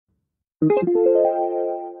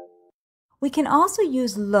We can also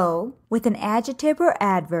use lo with an adjective or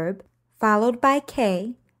adverb followed by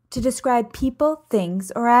K to describe people,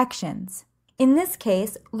 things, or actions. In this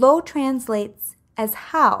case, lo translates as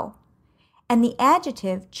how, and the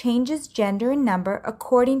adjective changes gender and number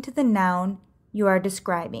according to the noun you are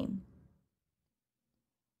describing.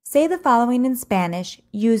 Say the following in Spanish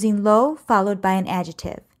using lo followed by an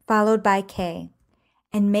adjective, followed by K,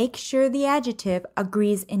 and make sure the adjective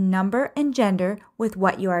agrees in number and gender with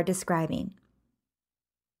what you are describing.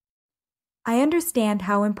 I understand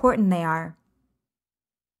how important they are.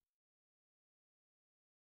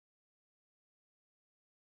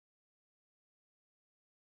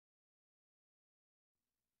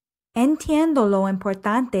 Entiendo lo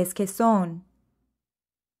importantes que son.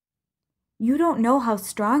 You don't know how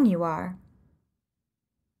strong you are.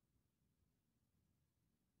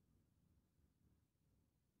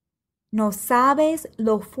 No sabes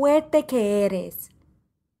lo fuerte que eres.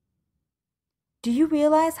 Do you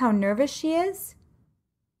realize how nervous she is?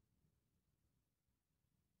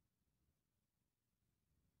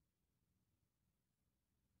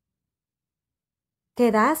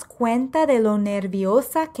 ¿Te das cuenta de lo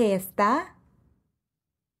nerviosa que está?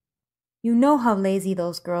 You know how lazy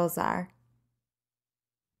those girls are.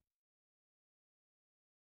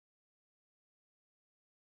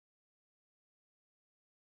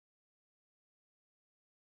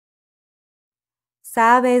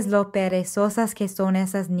 Sabes lo perezosas que son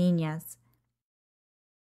esas niñas.